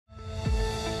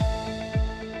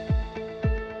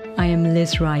I am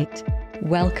Liz Wright.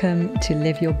 Welcome to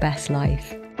Live Your Best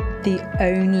Life. The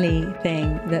only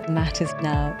thing that matters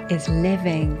now is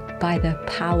living by the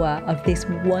power of this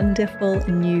wonderful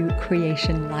new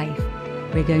creation life.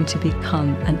 We're going to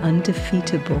become an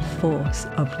undefeatable force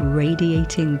of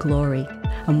radiating glory,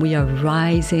 and we are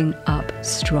rising up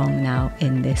strong now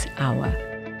in this hour.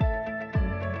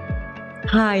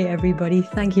 Hi, everybody.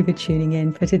 Thank you for tuning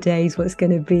in for today's what's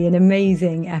going to be an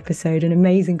amazing episode, an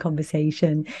amazing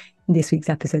conversation. This week's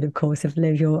episode, of course, of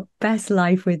Live Your Best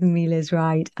Life with me, Liz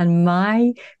Wright. And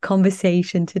my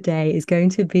conversation today is going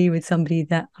to be with somebody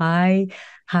that I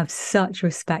have such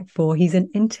respect for. He's an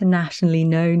internationally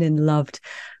known and loved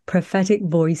prophetic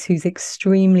voice who's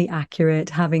extremely accurate,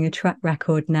 having a track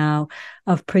record now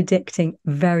of predicting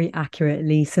very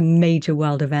accurately some major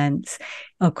world events.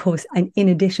 Of course, and in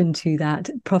addition to that,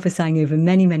 prophesying over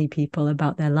many, many people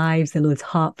about their lives, the Lord's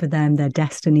heart for them, their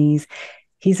destinies.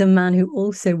 He's a man who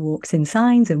also walks in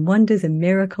signs and wonders and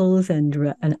miracles,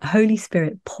 and Holy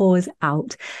Spirit pours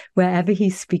out wherever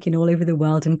he's speaking all over the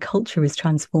world, and culture is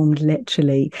transformed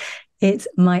literally. It's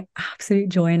my absolute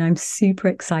joy, and I'm super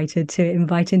excited to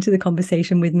invite into the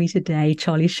conversation with me today,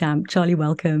 Charlie Shamp. Charlie,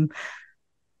 welcome.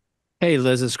 Hey,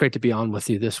 Liz, it's great to be on with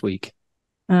you this week.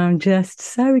 I'm just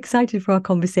so excited for our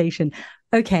conversation.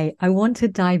 Okay, I want to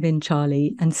dive in,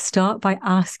 Charlie, and start by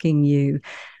asking you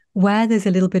where there's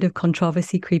a little bit of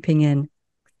controversy creeping in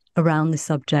around the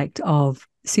subject of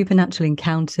supernatural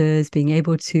encounters, being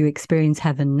able to experience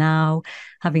heaven now,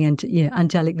 having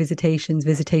angelic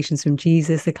visitations from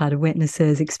Jesus, the cloud of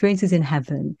witnesses, experiences in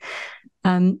heaven,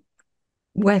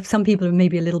 where some people are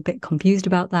maybe a little bit confused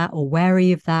about that or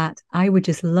wary of that. I would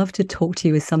just love to talk to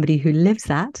you as somebody who lives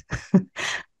that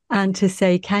and to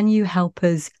say, can you help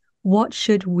us? What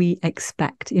should we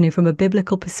expect? From a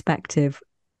biblical perspective,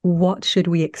 what should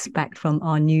we expect from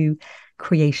our new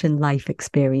creation life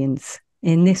experience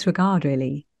in this regard,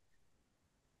 really?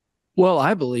 Well,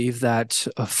 I believe that,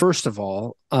 first of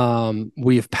all,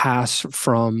 we have passed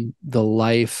from the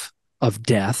life of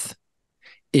death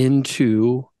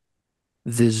into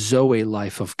the Zoe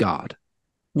life of God.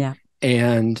 Yeah.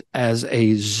 And as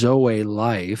a Zoe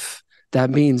life,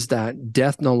 that means that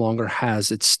death no longer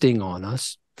has its sting on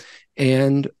us.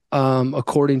 And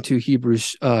according to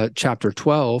Hebrews chapter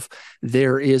 12,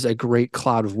 there is a great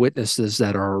cloud of witnesses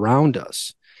that are around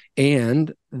us.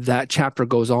 And that chapter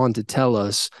goes on to tell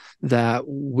us that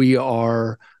we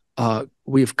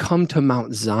have come to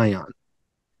Mount Zion,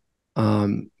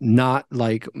 not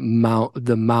like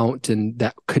the mountain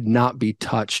that could not be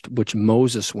touched, which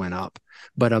Moses went up,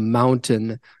 but a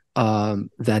mountain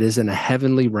that is in a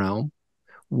heavenly realm,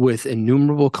 with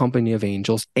innumerable company of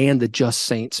angels and the just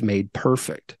saints made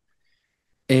perfect.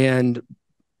 And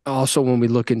also when we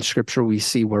look in scripture, we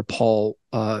see where Paul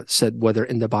said, whether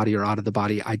in the body or out of the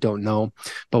body, I don't know,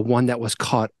 but one that was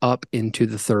caught up into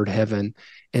the third heaven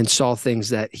and saw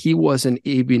things that he wasn't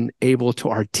even able to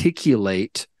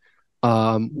articulate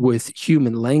with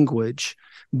human language,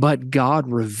 but God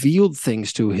revealed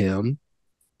things to him,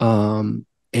 and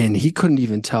he couldn't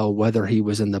even tell whether he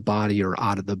was in the body or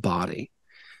out of the body.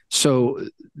 So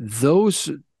those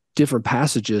different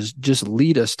passages just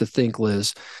lead us to think,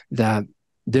 Liz, that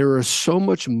there is so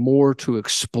much more to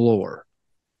explore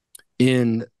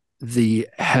in the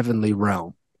heavenly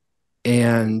realm.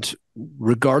 And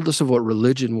regardless of what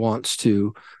religion wants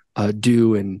to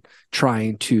do in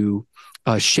trying to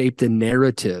shape the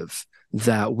narrative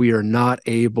that we are not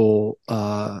able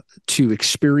to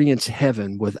experience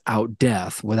heaven without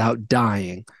death, without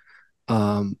dying,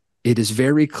 it is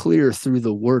very clear through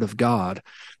the Word of God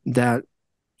that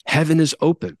heaven is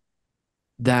open,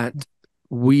 that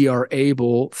we are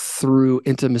able, through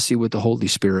intimacy with the Holy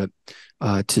Spirit,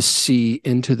 to see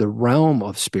into the realm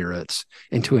of spirits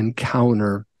and to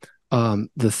encounter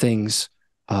the things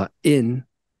in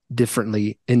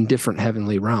different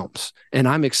heavenly realms. And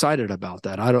I'm excited about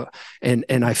that.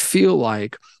 And I feel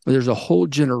like there's a whole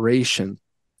generation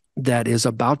that is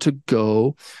about to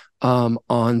go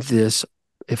on this,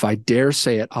 if I dare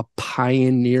say it, a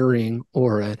pioneering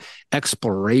or an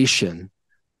exploration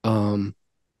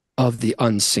of the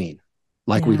unseen,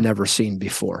 like we've never seen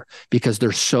before, because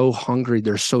they're so hungry,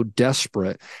 they're so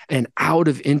desperate, and out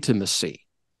of intimacy,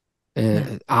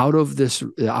 and out of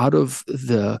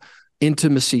the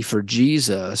intimacy for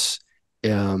Jesus,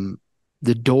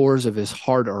 the doors of his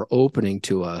heart are opening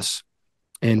to us,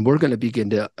 and we're going to begin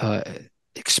to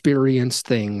experience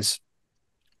things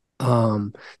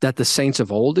that the saints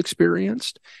of old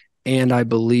experienced. And I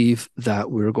believe that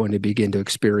we're going to begin to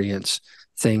experience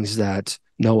things that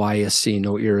no eye has seen,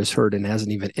 no ear has heard, and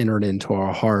hasn't even entered into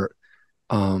our heart,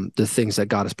 the things that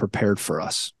God has prepared for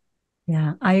us.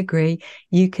 Yeah, I agree.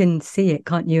 You can see it,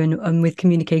 can't you? And with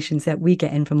communications that we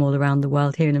get in from all around the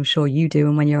world here, and I'm sure you do,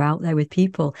 and when you're out there with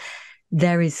people,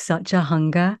 there is such a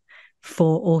hunger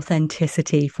for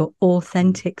authenticity, for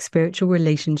authentic spiritual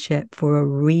relationship, for a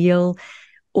real,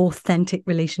 authentic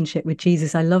relationship with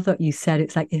Jesus. I love that you said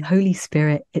it's like the Holy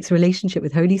Spirit. It's relationship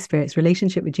with Holy Spirit. It's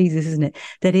relationship with Jesus, isn't it?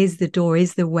 That is the door,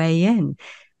 is the way in.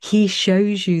 He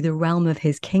shows you the realm of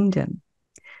his kingdom.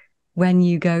 When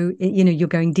you go, you're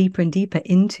going deeper and deeper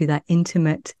into that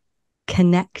intimate,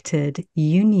 connected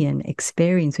union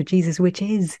experience with Jesus, which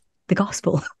is the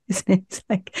gospel, isn't it? It's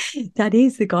like that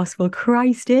is the gospel.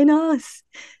 Christ in us,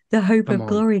 the hope Come of on.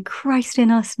 glory. Christ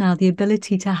in us now, the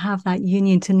ability to have that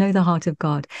union, to know the heart of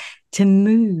God, to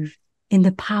move in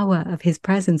the power of his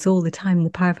presence all the time, the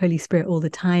power of Holy Spirit all the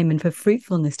time, and for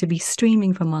fruitfulness to be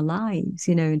streaming from our lives,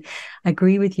 and I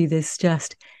agree with you.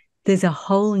 There's a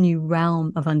whole new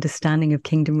realm of understanding of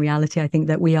kingdom reality, I think,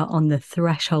 that we are on the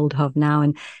threshold of now.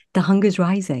 And the hunger's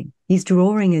rising. He's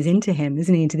drawing us into him,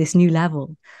 isn't he, into this new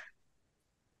level?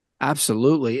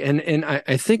 Absolutely. And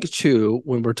I think too,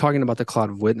 when we're talking about the cloud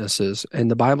of witnesses,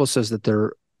 and the Bible says that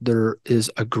there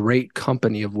is a great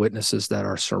company of witnesses that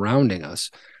are surrounding us,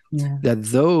 Yeah. that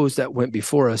those that went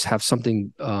before us have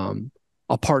something,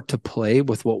 a part to play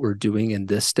with what we're doing in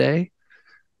this day.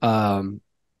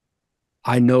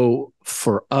 I know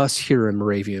for us here in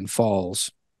Moravian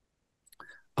Falls,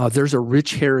 there's a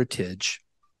rich heritage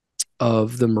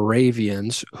of the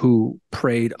Moravians who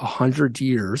prayed 100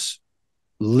 years,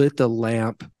 lit the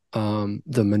lamp, the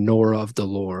menorah of the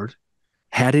Lord,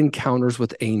 had encounters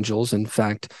with angels. In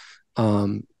fact,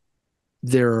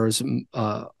 there's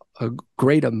a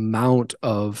great amount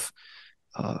of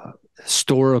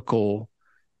historical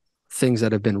things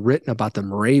that have been written about the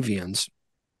Moravians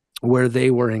where they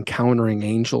were encountering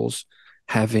angels,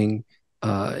 having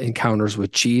encounters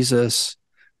with Jesus,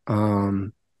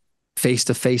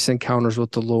 face-to-face encounters with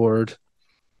the Lord,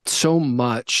 so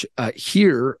much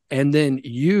here. And then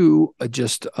you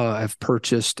just have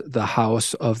purchased the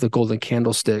house of the Golden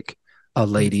Candlestick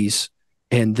ladies,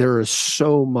 and there is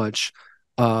so much,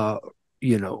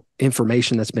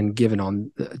 information that's been given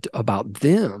on about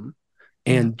them,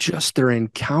 and just their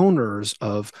encounters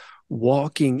of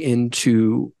walking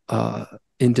into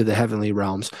the heavenly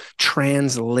realms,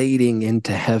 translating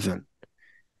into heaven,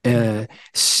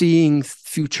 seeing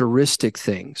futuristic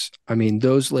things. I mean,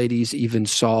 those ladies even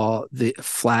saw the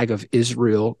flag of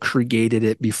Israel, created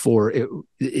it before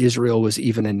Israel was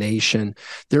even a nation.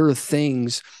 There are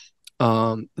things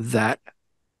that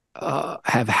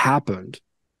have happened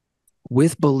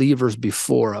with believers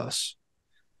before us,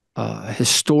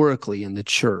 historically in the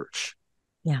church,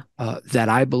 that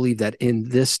I believe that in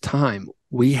this time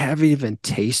we haven't even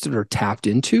tasted or tapped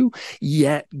into,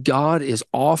 yet God is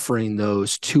offering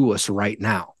those to us right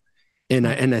now. And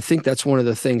I think that's one of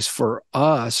the things for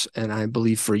us, and I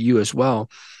believe for you as well.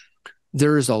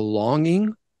 There is a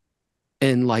longing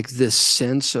and like this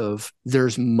sense of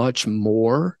there's much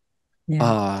more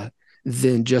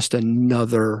than just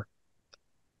another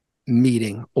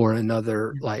meeting or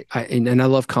another, like and I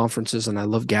love conferences and I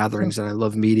love gatherings and I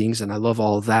love meetings and I love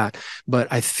all of that, but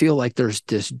I feel like there's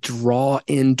this draw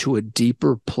into a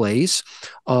deeper place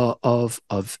of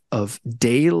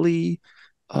daily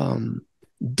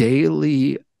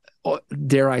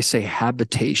dare I say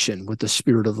habitation with the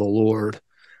Spirit of the Lord,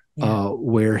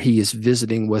 where he is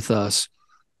visiting with us,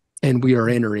 and we are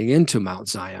entering into Mount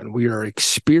Zion. We are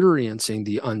experiencing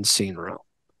the unseen realm.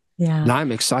 And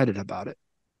I'm excited about it.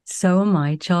 So am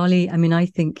I, Charlie. I mean, I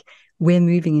think we're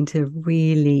moving into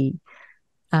really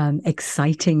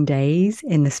exciting days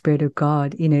in the Spirit of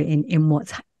God, in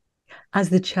what's, as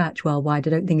the church worldwide.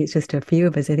 I don't think it's just a few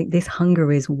of us. I think this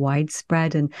hunger is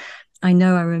widespread. And I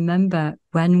remember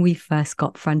when we first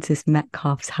got Francis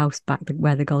Metcalfe's house back,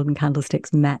 where the Golden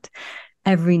Candlesticks met,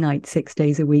 every night, 6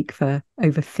 days a week for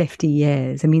over 50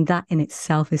 years. I mean, that in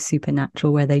itself is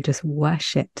supernatural, where they just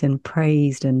worshipped and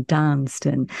praised and danced,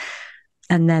 and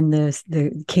then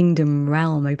the kingdom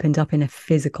realm opened up in a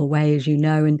physical way, as you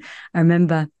know. And I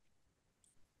remember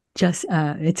just,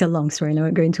 it's a long story and I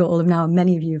won't go into it all of now.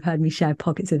 Many of you have heard me share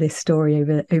pockets of this story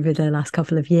over the last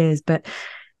couple of years, but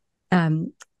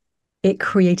it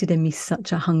created in me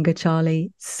such a hunger,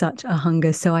 Charlie, such a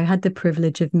hunger. So I had the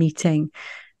privilege of meeting,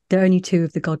 there are only two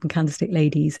of the Golden Candlestick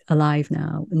ladies alive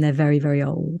now, and they're very, very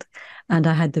old. And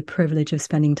I had the privilege of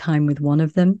spending time with one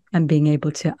of them and being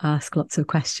able to ask lots of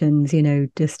questions,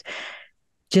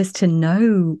 just to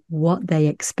know what they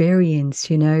experienced,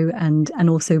 and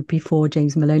also before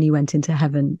James Maloney went into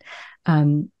heaven,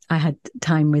 I had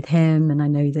time with him, and I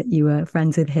know that you were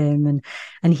friends with him,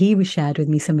 and he was shared with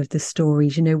me some of the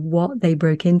stories, what they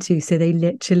broke into. So they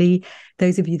literally,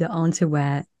 those of you that aren't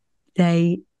aware,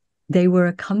 they were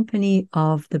a company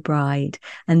of the bride,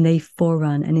 and they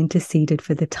forerun and interceded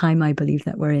for the time I believe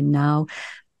that we're in now.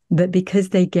 But because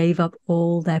they gave up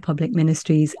all their public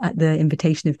ministries at the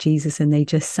invitation of Jesus, and they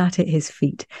just sat at his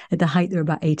feet, at the height there were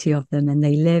about 80 of them, and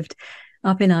they lived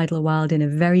up in Idlewild in a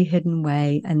very hidden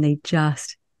way, and they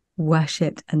just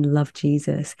worshipped and loved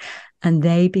Jesus. And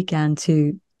they began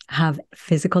to have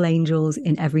physical angels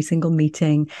in every single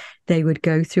meeting. They would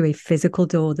go through a physical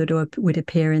door that would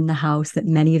appear in the house that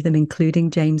many of them,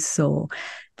 including James, saw.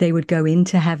 They would go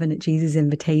into heaven at Jesus'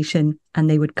 invitation, and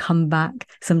they would come back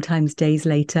sometimes days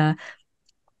later,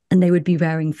 and they would be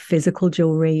wearing physical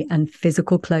jewelry and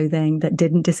physical clothing that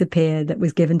didn't disappear, that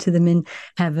was given to them in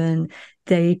heaven.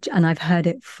 And I've heard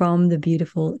it from the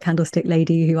beautiful candlestick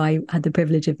lady who I had the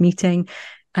privilege of meeting.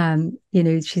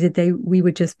 She said we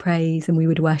would just praise and we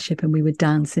would worship and we would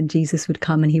dance, and Jesus would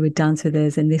come and he would dance with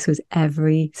us. And this was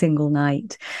every single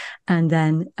night. And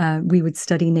then we would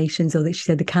study nations, or that she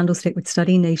said the candlestick would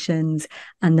study nations,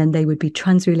 and then they would be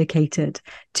transrelocated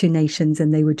to nations,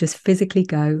 and they would just physically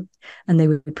go and they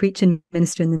would preach and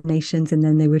minister in the nations, and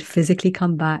then they would physically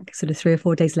come back sort of 3 or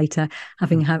 4 days later,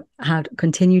 having had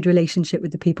continued relationship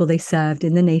with the people they served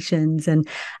in the nations, and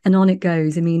on it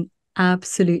goes. I mean,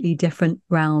 absolutely different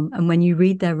realm. And when you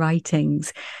read their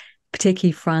writings,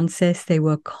 particularly Francis, they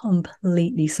were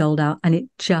completely sold out, and it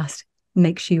just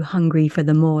makes you hungry for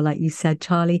the more. Like you said,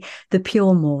 Charlie, the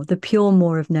pure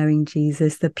more of knowing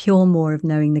Jesus, the pure more of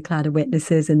knowing the cloud of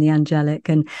witnesses and the angelic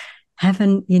and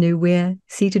heaven. We're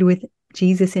seated with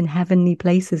Jesus in heavenly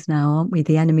places now, aren't we?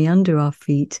 The enemy under our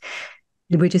feet.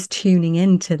 We're just tuning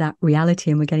into that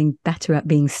reality, and we're getting better at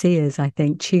being seers, I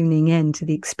think, tuning in to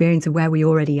the experience of where we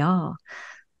already are.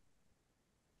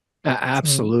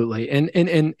 Absolutely. So.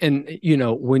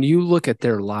 And when you look at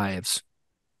their lives,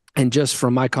 and just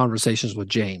from my conversations with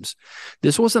James,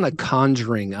 this wasn't a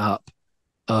conjuring up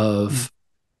of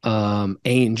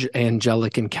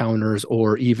angelic encounters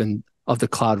or even of the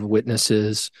cloud of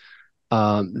witnesses.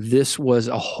 This was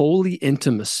a holy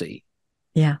intimacy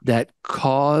that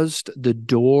caused the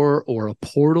door or a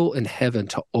portal in heaven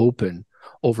to open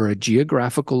over a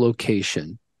geographical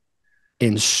location,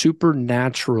 and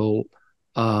supernatural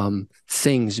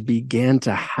things began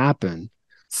to happen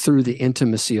through the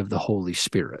intimacy of the Holy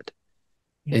Spirit.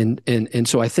 Yeah. And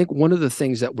so I think one of the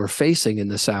things that we're facing in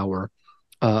this hour,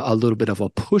 a little bit of a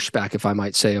pushback, if I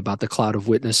might say, about the cloud of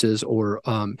witnesses or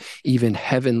even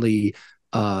heavenly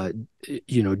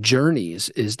journeys,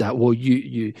 is that, well,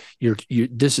 you're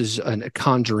this is a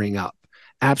conjuring up.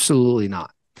 Absolutely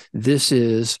not. This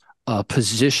is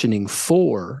positioning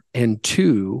for and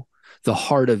to the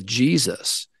heart of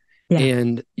Jesus. Yeah.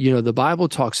 And the Bible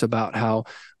talks about how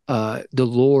the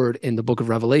Lord in the book of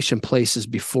Revelation places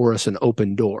before us an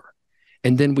open door.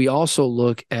 And then we also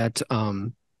look at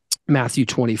Matthew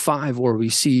 25, where we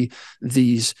see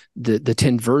the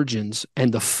 10 virgins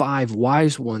and the 5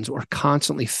 wise ones are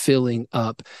constantly filling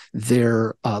up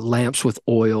their lamps with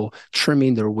oil,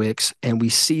 trimming their wicks, and we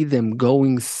see them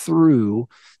going through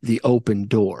the open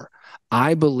door.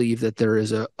 I believe that there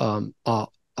is a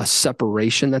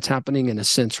separation that's happening in a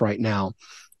sense right now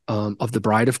of the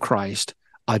bride of Christ,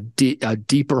 a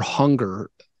deeper hunger.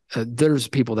 There's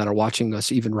people that are watching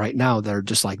us even right now that are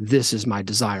just like, this is my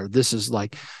desire. This is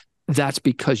like, that's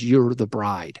because you're the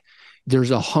bride.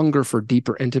 There's a hunger for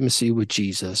deeper intimacy with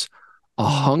Jesus, a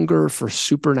hunger for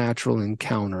supernatural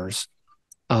encounters,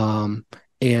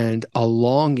 and a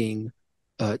longing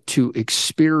to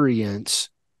experience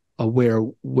where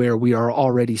we are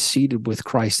already seated with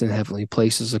Christ in heavenly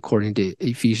places, according to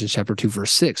Ephesians chapter 2,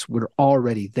 verse 6. We're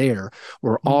already there.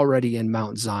 We're already in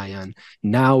Mount Zion.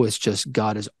 Now it's just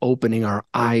God is opening our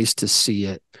eyes to see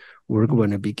it. We're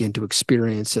going to begin to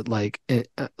experience it like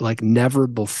never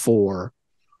before.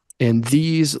 And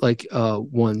these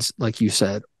ones, like you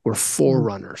said, were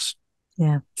forerunners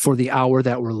for the hour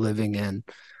that we're living in.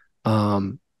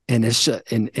 And it's just,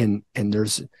 and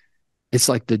there's, it's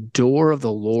like the door of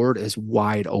the Lord is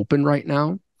wide open right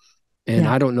now. And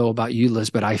I don't know about you, Liz,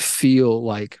 but I feel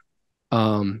like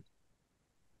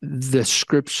the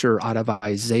scripture out of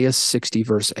Isaiah 60,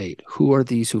 verse 8, who are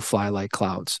these who fly like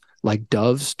clouds, like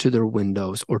doves to their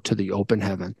windows or to the open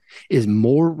heaven, is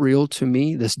more real to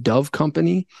me. This dove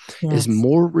company is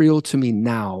more real to me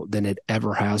now than it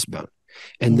ever has been.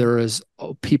 And there is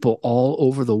people all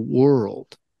over the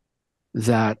world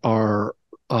that are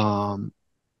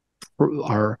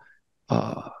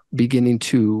beginning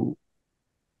to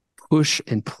push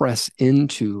and press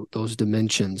into those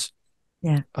dimensions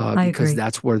Yeah, I because agree.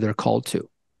 that's where they're called to.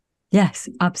 Yes,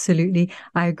 absolutely.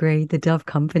 I agree. The Dove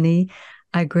Company.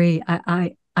 I agree.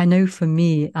 I know for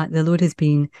me, the Lord has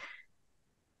been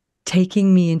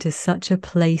taking me into such a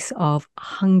place of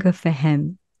hunger for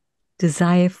Him,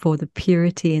 desire for the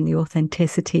purity and the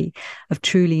authenticity of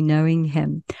truly knowing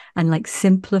Him, and like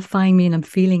simplifying me. And I'm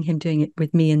feeling Him doing it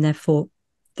with me, and therefore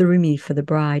through me for the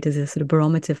bride as a sort of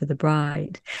barometer for the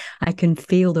bride. I can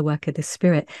feel the work of the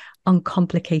Spirit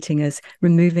uncomplicating us,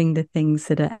 removing the things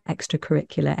that are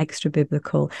extracurricular, extra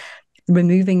biblical,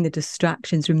 removing the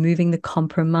distractions, removing the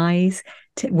compromise,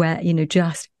 to where,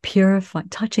 just purify,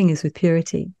 touching us with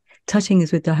purity, touching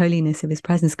us with the holiness of His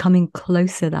presence, coming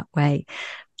closer that way.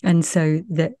 And so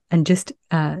that, and just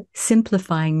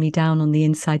simplifying me down on the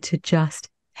inside to just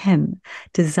Him,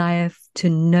 desire to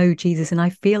know Jesus. And I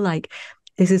feel like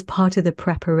this is part of the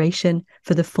preparation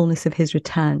for the fullness of His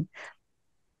return.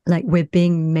 Like we're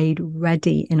being made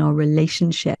ready in our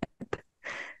relationship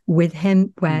with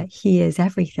Him, where He is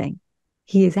everything.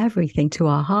 He is everything to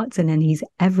our hearts, and then He's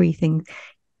everything.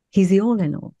 He's the all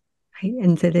in all. Right?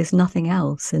 And so there's nothing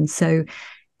else. And so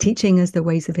teaching us the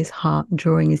ways of His heart,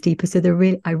 drawing us deeper. So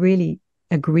I really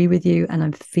agree with you, and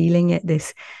I'm feeling it,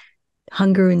 this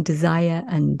hunger and desire,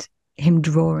 and Him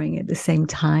drawing at the same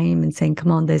time and saying,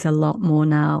 come on, there's a lot more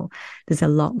now. There's a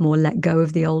lot more. Let go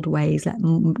of the old ways, let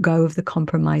go of the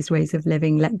compromised ways of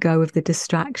living, let go of the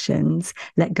distractions,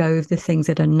 let go of the things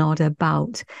that are not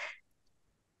about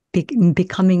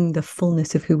becoming the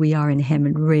fullness of who we are in Him,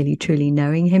 and really truly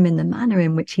knowing Him in the manner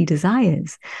in which He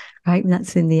desires, right? And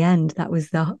that's in the end, that was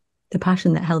the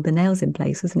passion that held the nails in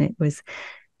place, wasn't it? Was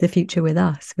the future with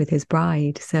us, with His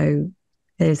bride. So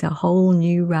there's a whole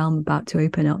new realm about to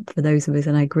open up for those of us.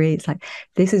 And I agree, it's like,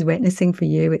 this is witnessing for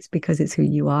you. It's because it's who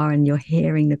you are, and you're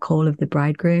hearing the call of the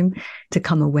bridegroom to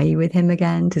come away with Him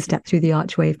again, to step through the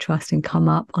archway of trust and come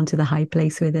up onto the high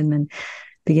place with Him, and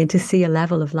begin to see a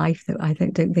level of life that I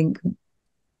don't think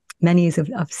many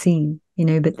have seen,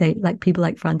 but they, like people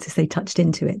like Francis, they touched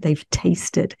into it. They've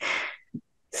tasted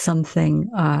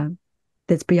something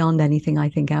that's beyond anything I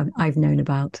think I've known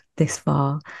about this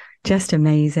far. Just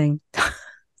amazing.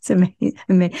 It's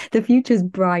amazing. The future's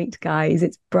bright, guys.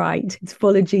 It's bright. It's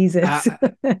full of Jesus.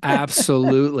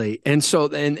 Absolutely. And so,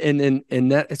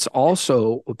 and that it's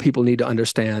also, people need to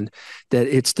understand that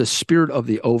it's the spirit of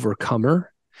the overcomer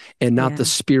and not the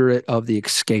spirit of the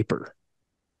escaper.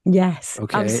 Yes,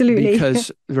 okay, absolutely.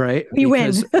 because right, we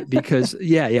win. because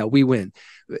yeah, we win.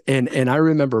 And I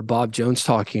remember Bob Jones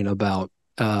talking about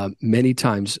many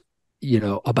times,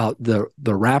 about the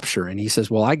rapture, and he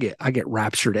says, well, I get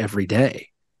raptured every day.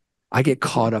 I get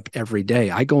caught up every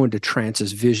day. I go into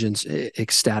trances, visions,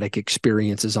 ecstatic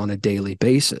experiences on a daily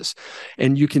basis.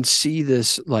 And you can see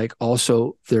this, like,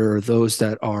 also there are those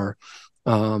that are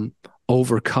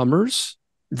overcomers,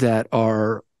 that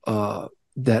are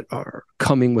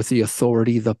coming with the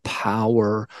authority, the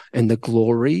power, and the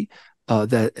glory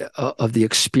that of the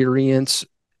experience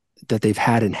that they've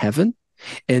had in heaven.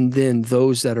 And then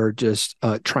those that are just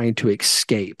trying to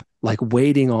escape, like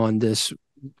waiting on this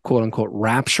quote unquote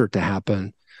rapture to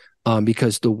happen,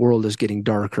 because the world is getting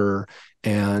darker,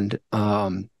 and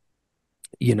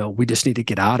we just need to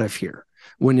get out of here.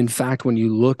 When in fact, when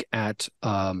you look at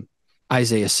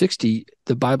Isaiah 60,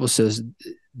 the Bible says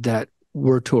that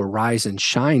we're to arise and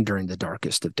shine during the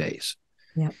darkest of days.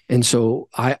 Yeah. And so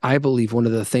I believe one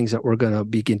of the things that we're going to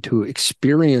begin to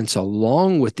experience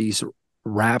along with these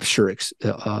rapture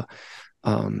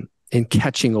and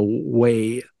catching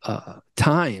away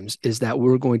times is that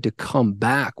we're going to come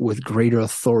back with greater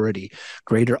authority,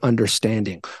 greater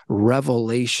understanding,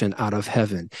 revelation out of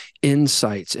heaven,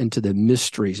 insights into the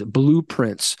mysteries,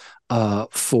 blueprints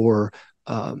for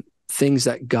things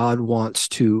that God wants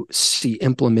to see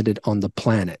implemented on the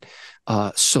planet,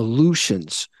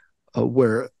 solutions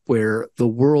where the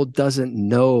world doesn't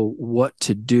know what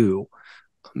to do.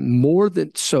 More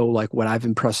than so, like what I've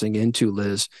been pressing into,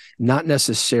 Liz, not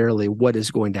necessarily what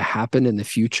is going to happen in the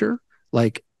future.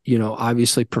 Like,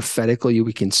 obviously prophetically,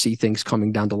 we can see things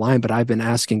coming down the line, but I've been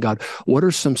asking God, what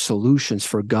are some solutions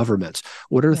for governments?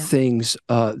 What are things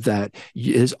that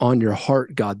is on your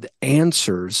heart, God, the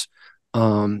answers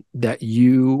that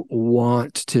you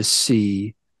want to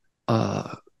see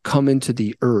come into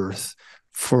the earth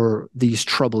for these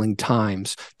troubling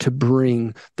times, to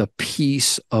bring the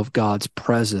peace of God's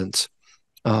presence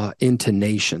into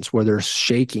nations where there's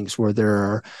shakings, where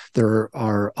there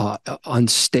are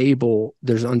unstable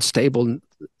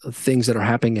things that are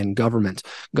happening in governments.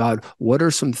 God, what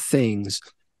are some things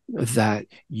that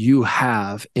you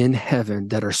have in heaven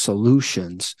that are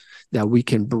solutions that we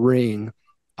can bring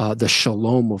the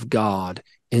shalom of God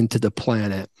into the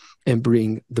planet and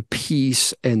bring the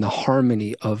peace and the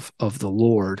harmony of the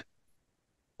Lord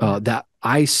that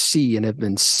I see and have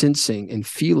been sensing and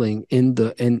feeling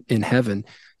in heaven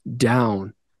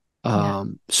down,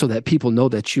 so that people know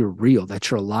that you're real, that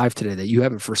you're alive today, that you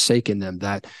haven't forsaken them,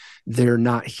 that they're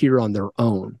not here on their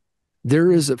own.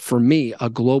 There is, for me, a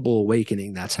global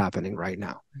awakening that's happening right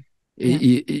now.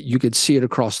 You could see it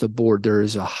across the board. There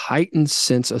is a heightened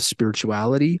sense of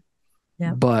spirituality,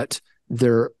 but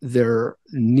there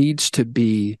needs to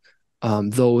be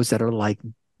those that are like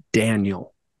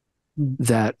Daniel,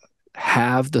 that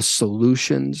have the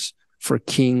solutions for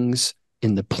kings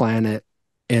in the planet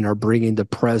and are bringing the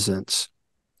presence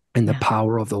and the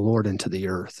power of the Lord into the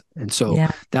earth. And so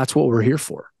that's what we're here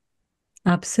for.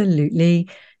 Absolutely.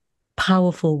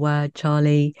 Powerful word,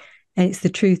 Charlie. And it's the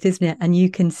truth, isn't it? And you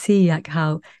can see like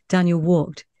how Daniel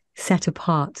walked set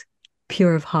apart,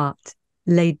 pure of heart,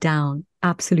 laid down,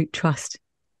 absolute trust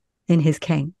in his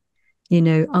king,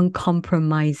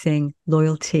 uncompromising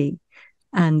loyalty,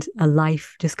 and a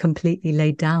life just completely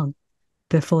laid down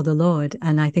before the Lord.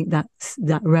 And I think that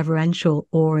reverential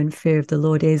awe and fear of the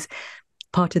Lord is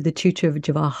part of the tutorage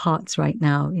of our hearts right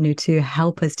now, to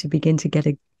help us to begin to get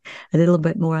a little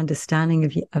bit more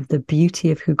understanding of the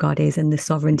beauty of who God is and the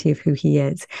sovereignty of who he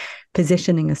is,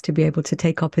 positioning us to be able to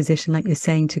take our position, like you're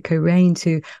saying, to co-reign,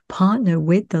 to partner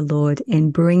with the Lord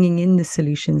in bringing in the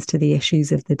solutions to the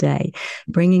issues of the day,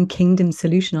 bringing kingdom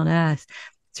solution on earth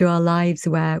through our lives,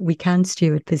 where we can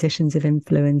steward positions of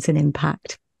influence and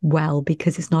impact well,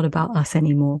 because it's not about us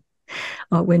anymore.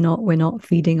 We're not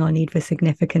feeding our need for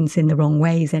significance in the wrong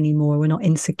ways anymore. We're not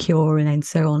insecure and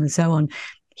so on and so on.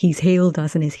 He's healed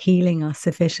us and is healing us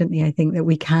sufficiently, I think, that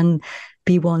we can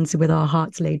be ones with our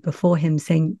hearts laid before him,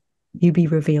 saying, you be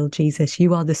revealed, Jesus.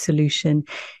 You are the solution.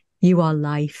 You are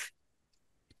life.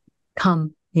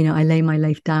 Come, I lay my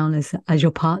life down as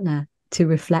your partner to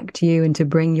reflect you and to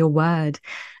bring your word.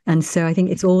 And so I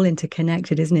think it's all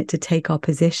interconnected, isn't it? To take our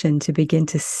position, to begin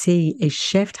to see a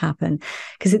shift happen.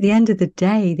 Because at the end of the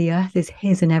day, the earth is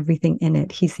his and everything in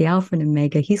it. He's the Alpha and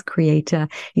Omega. He's creator.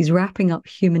 He's wrapping up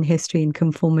human history in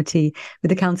conformity with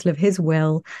the counsel of his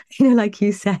will. Like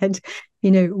you said,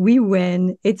 we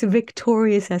win. It's a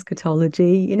victorious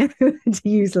eschatology, to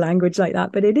use language like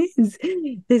that, but it is.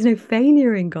 There's no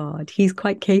failure in God. He's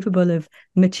quite capable of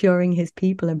maturing his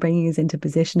people and bringing us into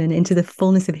position and into the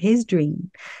fullness of his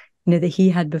dream, that he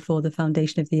had before the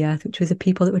foundation of the earth, which was a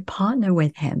people that would partner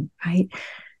with him, right?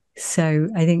 So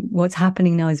I think what's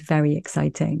happening now is very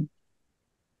exciting.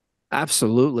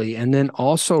 Absolutely. And then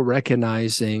also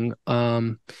recognizing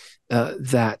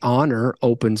that honor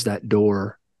opens that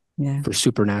door for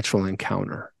supernatural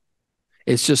encounter.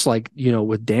 It's just like,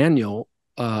 with Daniel,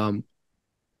 you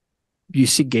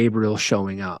see Gabriel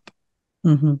showing up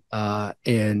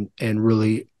and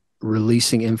really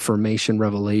releasing information,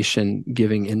 revelation,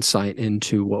 giving insight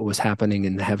into what was happening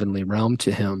in the heavenly realm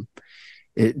to him.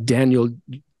 Daniel,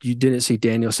 you didn't see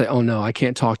Daniel say, "Oh no, I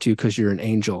can't talk to you because you're an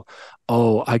angel.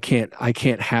 Oh, I can't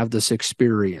have this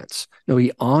experience." No,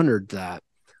 he honored that.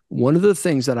 One of the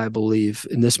things that I believe,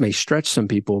 and this may stretch some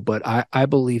people, but I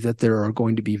believe that there are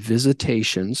going to be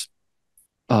visitations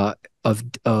of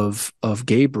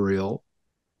Gabriel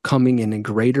coming in a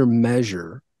greater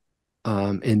measure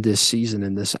in this season,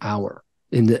 in this hour,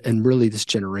 and really this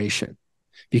generation,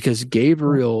 because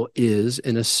Gabriel is,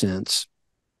 in a sense,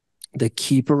 the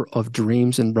keeper of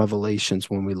dreams and revelations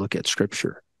when we look at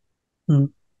Scripture.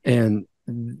 And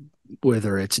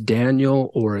whether it's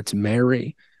Daniel or it's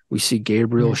Mary, we see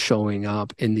Gabriel showing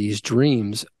up in these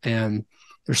dreams. And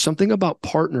there's something about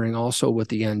partnering also with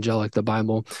the angelic. The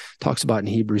Bible talks about in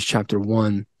Hebrews chapter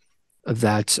 1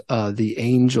 that the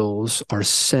angels are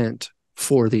sent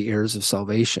for the heirs of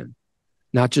salvation.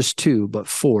 Not just 2, but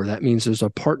 4. That means there's a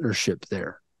partnership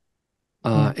there.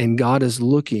 And God is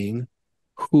looking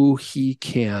who he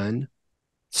can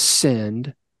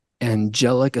send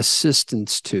angelic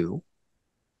assistance to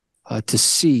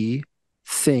see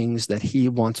things that he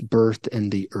wants birthed in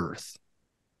the earth.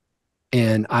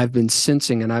 And I've been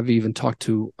sensing, and I've even talked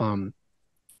to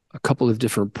a couple of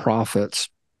different prophets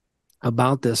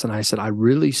about this, and I said, I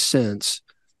really sense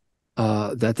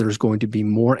that there's going to be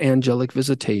more angelic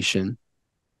visitation.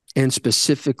 And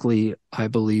specifically, I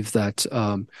believe that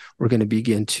we're going to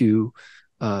begin to,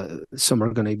 some are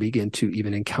going to begin to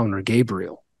even encounter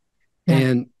Gabriel.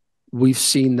 And we've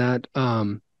seen that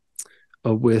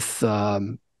with,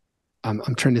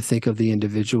 I'm trying to think of the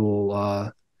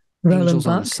individual angels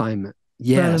on assignment.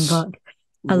 Yes. Roland Buck.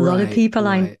 A lot of people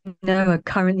I know are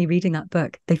currently reading that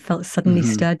book. They felt suddenly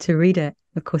stirred to read it.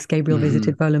 Of course, Gabriel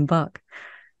visited Roland Buck.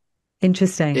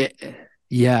 Interesting.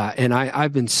 And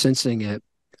I've been sensing it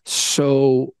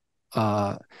so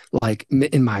like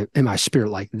in my spirit,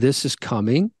 like this is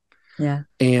coming. Yeah.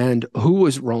 And who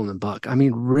was Roland Buck? I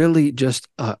mean, really just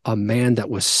a man that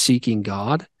was seeking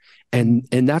God. And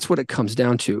that's what it comes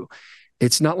down to.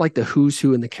 It's not like the who's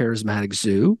who in the charismatic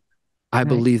zoo. I Right.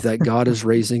 believe that God is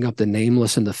raising up the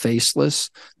nameless and the faceless,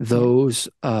 those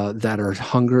that are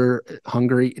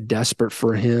hungry, desperate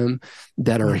for him,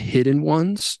 that are hidden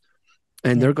ones.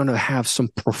 And they're going to have some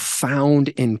profound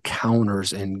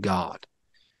encounters in God.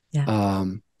 Yeah.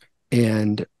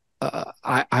 And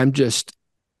I'm just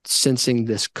sensing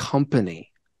this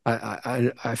company,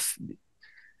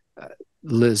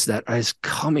 Liz, that is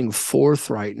coming forth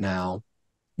right now.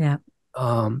 Yeah.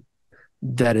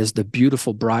 That is the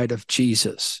beautiful bride of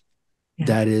Jesus,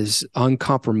 that is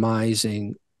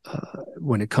uncompromising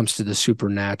when it comes to the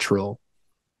supernatural,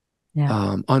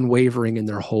 unwavering in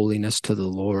their holiness to the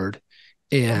Lord,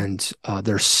 and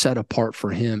they're set apart for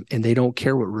him, and they don't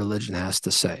care what religion has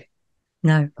to say.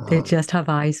 No, they just have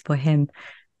eyes for him.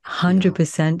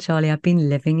 100%, Charlie. I've been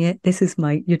living it. This is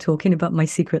you're talking about my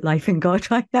secret life in God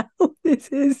right now. This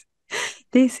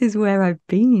is where I've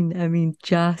been. I mean,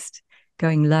 just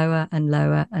going lower and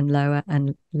lower and lower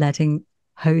and letting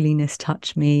holiness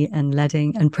touch me and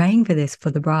praying for this, for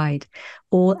the bride.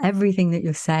 Everything that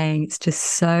you're saying, it's just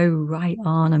so right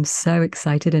on. I'm so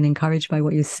excited and encouraged by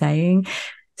what you're saying.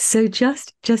 So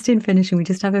just in finishing, we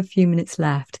just have a few minutes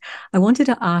left. I wanted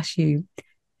to ask you,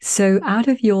 so out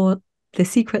of the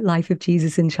secret life of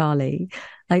Jesus and Charlie,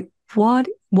 like what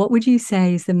would you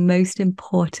say is the most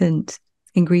important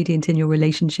ingredient in your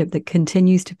relationship that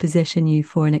continues to position you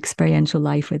for an experiential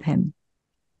life with him?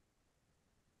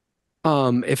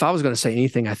 If I was going to say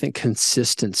anything, I think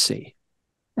consistency.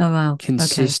 Oh wow.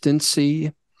 Consistency.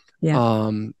 Okay.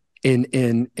 Yeah.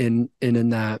 In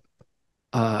that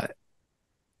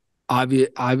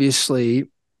obviously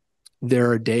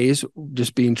there are days,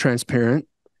 just being transparent,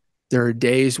 there are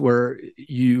days where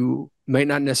you may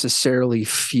not necessarily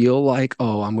feel like,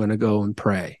 oh, I'm going to go and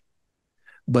pray,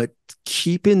 but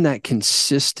keeping that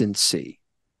consistency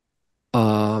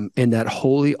and that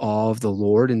holy awe of the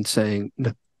Lord, and saying,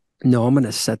 no, I'm going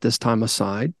to set this time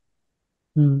aside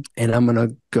and I'm going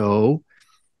to go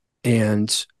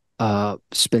and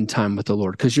spend time with the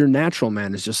Lord. Because your natural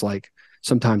man is just like,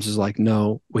 sometimes is like,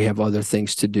 no, we have other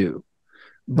things to do.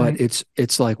 But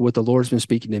it's like what the Lord's been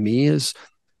speaking to me is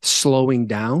slowing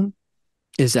down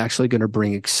is actually going to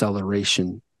bring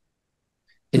acceleration.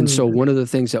 And so one of the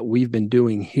things that we've been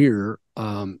doing here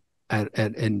and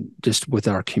just with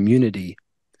our community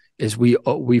is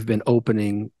we've been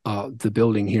opening the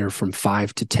building here from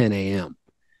 5 to 10 a.m.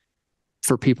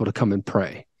 for people to come and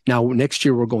pray. Now, next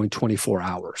year, we're going 24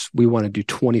 hours. We want to do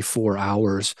 24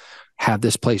 hours, have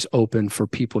this place open for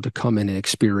people to come in and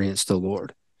experience the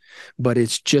Lord. But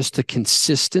it's just the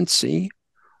consistency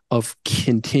of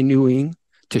continuing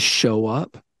to show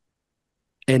up.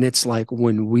 And it's like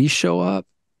when we show up,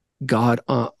 God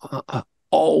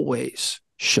always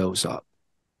shows up.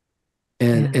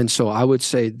 And so I would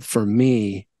say for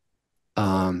me,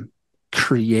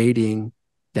 creating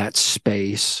that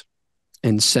space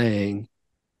and saying,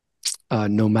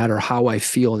 no matter how I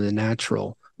feel in the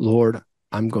natural, Lord,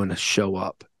 I'm going to show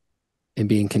up, and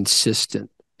being consistent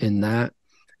in that,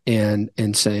 and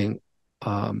saying,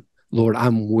 Lord,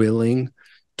 I'm willing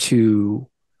to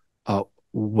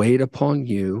wait upon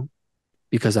you,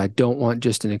 because I don't want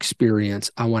just an experience.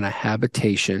 I want a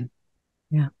habitation.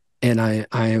 Yeah. And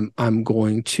I'm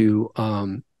going to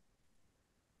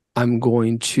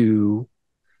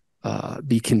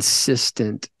be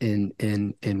consistent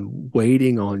in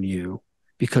waiting on you,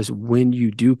 because when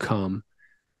you do come,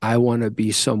 I want to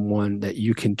be someone that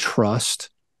you can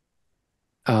trust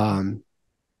to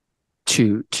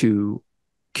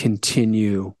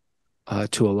continue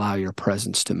to allow your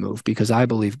presence to move, because I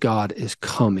believe God is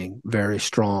coming very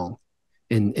strong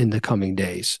in the coming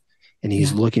days. And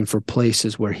he's looking for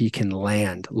places where he can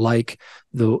land, like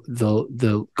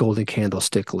the Golden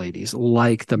Candlestick ladies,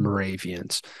 like the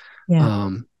Moravians.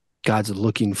 God's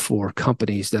looking for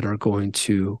companies that are going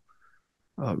to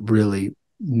really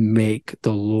give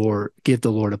the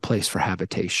Lord a place for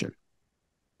habitation.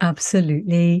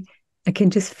 Absolutely. I can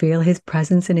just feel his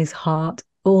presence in his heart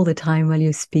all the time while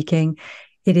you're speaking.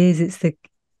 It's the,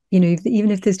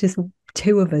 even if there's just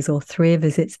two of us or three of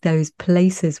us, it's those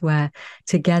places where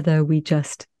together we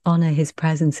just honor his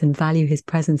presence and value his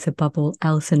presence above all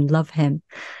else and love him.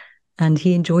 And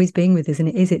he enjoys being with us. And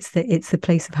it's the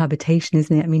place of habitation,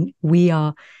 isn't it? I mean, we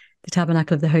are the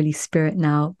tabernacle of the Holy Spirit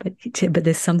now, but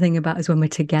there's something about us when we're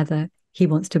together. He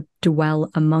wants to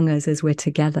dwell among us as we're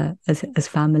together, as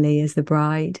family, as the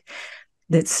bride,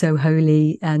 that's so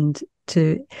holy. And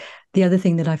to the other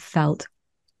thing that I've felt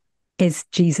is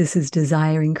Jesus's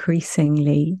desire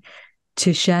increasingly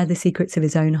to share the secrets of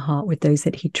his own heart with those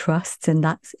that he trusts. And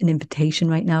that's an invitation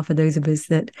right now for those of us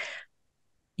that,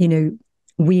 you know,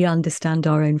 we understand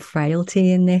our own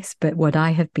frailty in this. But what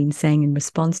I have been saying in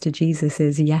response to Jesus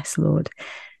is, yes, Lord,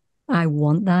 I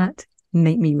want that.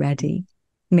 Make me ready.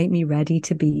 Make me ready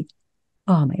to be,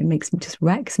 it makes me, just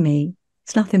wrecks me.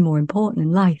 It's nothing more important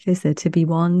in life, is there, to be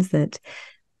ones that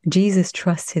Jesus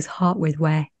trusts his heart with,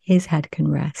 where his head can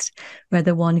rest, where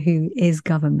the one who is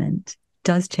government,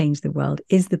 does change the world,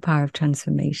 is the power of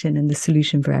transformation and the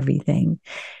solution for everything.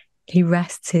 He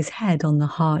rests his head on the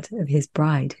heart of his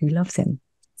bride who loves him.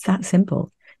 It's that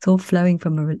simple. It's all flowing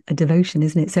from a devotion,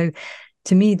 isn't it? So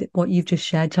to me, what you've just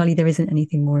shared, Charlie, there isn't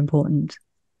anything more important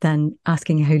than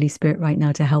asking Holy Spirit right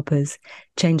now to help us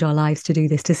change our lives, to do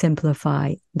this, to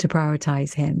simplify, to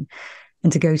prioritize him,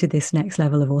 and to go to this next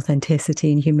level of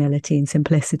authenticity and humility and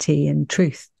simplicity and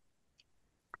truth.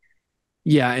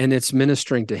 Yeah, and it's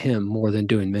ministering to him more than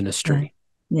doing ministry.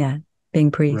 Yeah. Being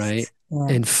priests. Right. Yeah.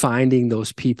 And finding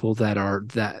those people that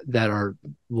are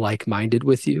like-minded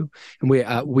with you. And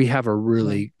we have a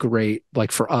really great,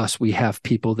 like for us, we have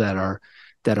people that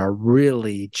are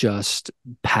really just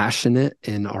passionate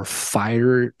and are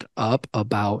fired up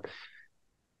about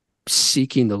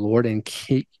seeking the Lord and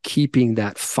keeping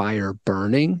that fire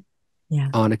burning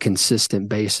on a consistent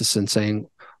basis, and saying,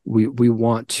 we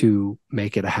want to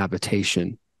make it a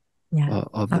habitation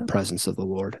of the presence of the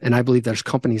Lord. And I believe there's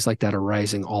companies like that are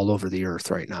rising all over the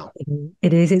earth right now.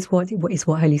 It is. It's what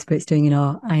Holy Spirit's doing in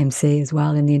our IMC as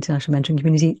well, in the international mentoring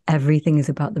community. Everything is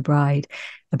about the bride,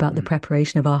 about the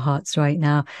preparation of our hearts right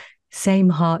now. Same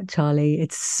heart, Charlie.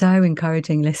 It's so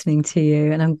encouraging listening to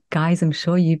you. And guys, I'm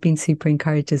sure you've been super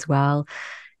encouraged as well.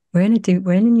 We're in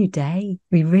a new day.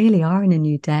 We really are in a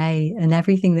new day, and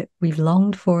everything that we've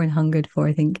longed for and hungered for,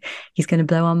 I think he's going to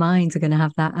blow our minds. We're going to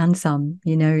have that and some.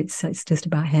 You know, it's just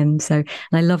about him. So, and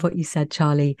I love what you said,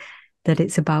 Charlie, that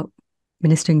it's about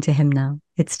ministering to him now.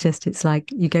 It's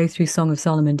like you go through Song of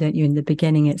Solomon, don't you? In the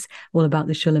beginning, it's all about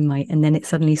the Shulamite, and then it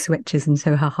suddenly switches, and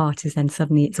so her heart is then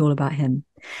suddenly it's all about him.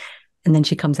 And then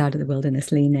she comes out of the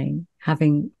wilderness leaning,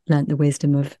 having learnt the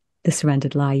wisdom of the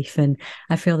surrendered life. And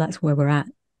I feel that's where we're at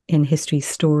in history's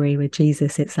story with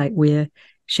Jesus. It's like we're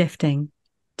shifting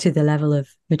to the level of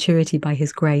maturity by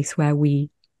his grace, where we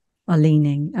are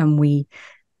leaning and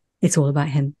it's all about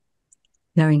him,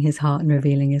 knowing his heart and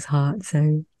revealing his heart.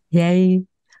 So yay,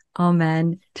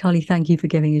 amen. Charlie, thank you for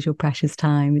giving us your precious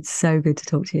time. It's so good to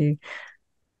talk to you.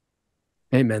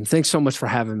 Amen. Thanks so much for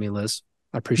having me, Liz.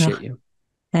 I appreciate you.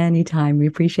 Anytime. We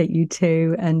appreciate you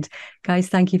too. And guys,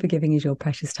 thank you for giving us your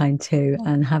precious time too.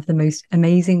 And have the most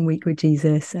amazing week with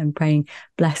Jesus, and praying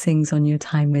blessings on your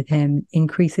time with him,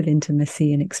 increase of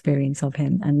intimacy and experience of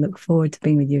him, and look forward to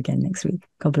being with you again next week.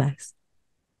 God bless.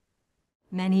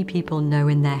 Many people know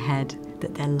in their head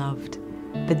that they're loved,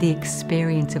 but the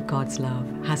experience of God's love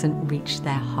hasn't reached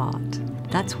their heart.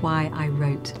 That's why I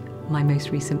wrote my most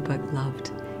recent book,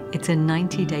 Loved. It's a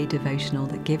 90-day devotional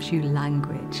that gives you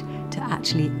language to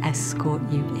actually escort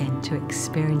you into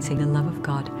experiencing the love of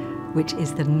God, which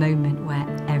is the moment where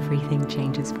everything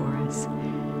changes for us.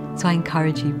 So I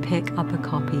encourage you, pick up a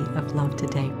copy of Love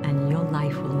today.